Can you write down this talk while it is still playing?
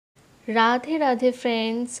Radhe Radhe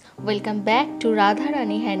friends, welcome back to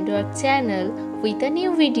Radharani Handwork channel with a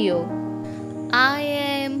new video. I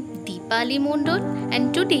am Deepali Mondol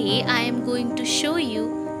and today I am going to show you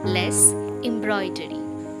lace embroidery.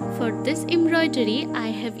 For this embroidery I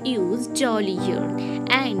have used Jolly yarn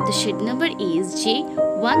and the shade number is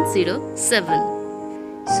J107.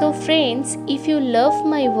 So friends, if you love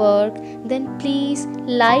my work, then please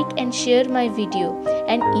like and share my video.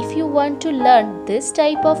 And if you want to learn this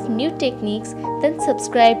type of new techniques, then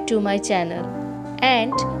subscribe to my channel.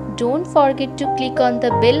 And don't forget to click on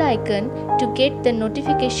the bell icon to get the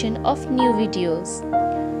notification of new videos.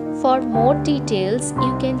 For more details,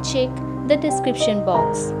 you can check the description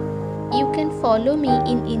box. You can follow me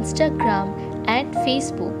in Instagram and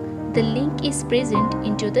Facebook. The link is present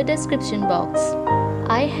into the description box.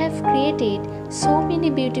 I have created so many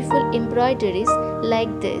beautiful embroideries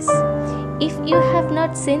like this. If you have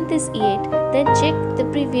not seen this yet, then check the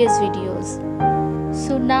previous videos.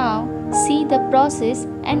 So now see the process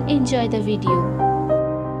and enjoy the video.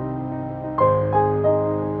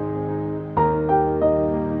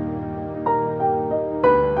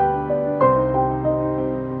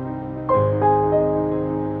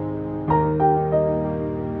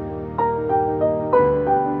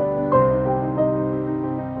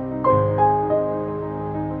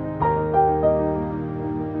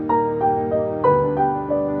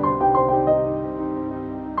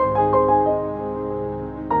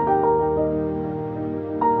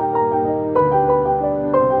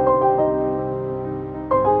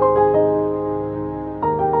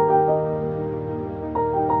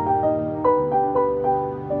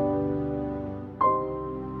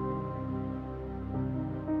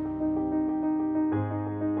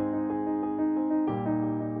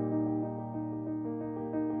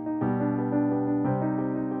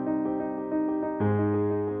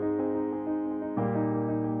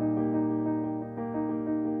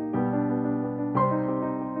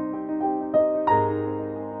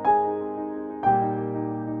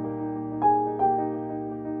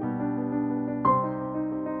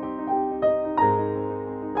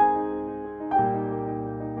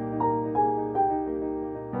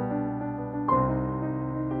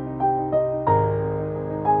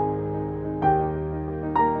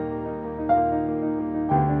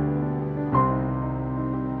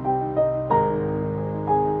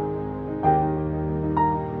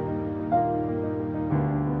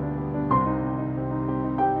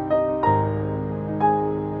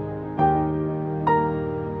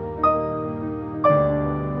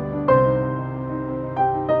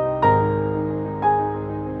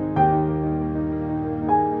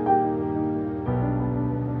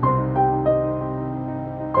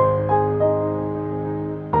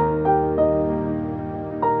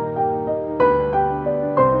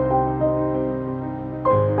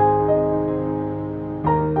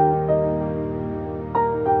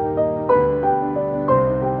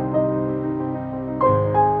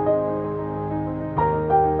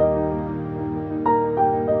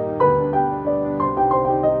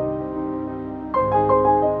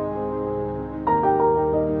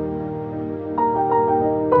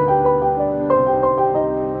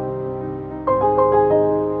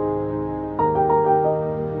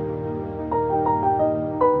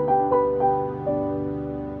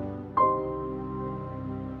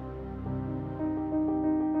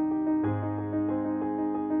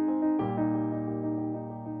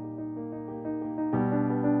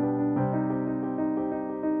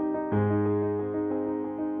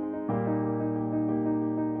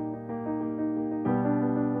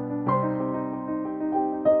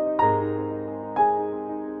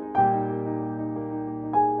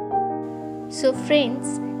 So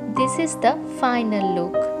friends, this is the final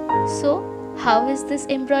look. So how is this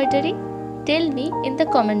embroidery? Tell me in the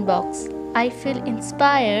comment box. I feel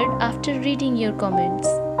inspired after reading your comments.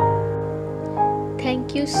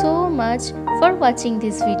 Thank you so much for watching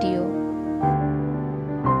this video.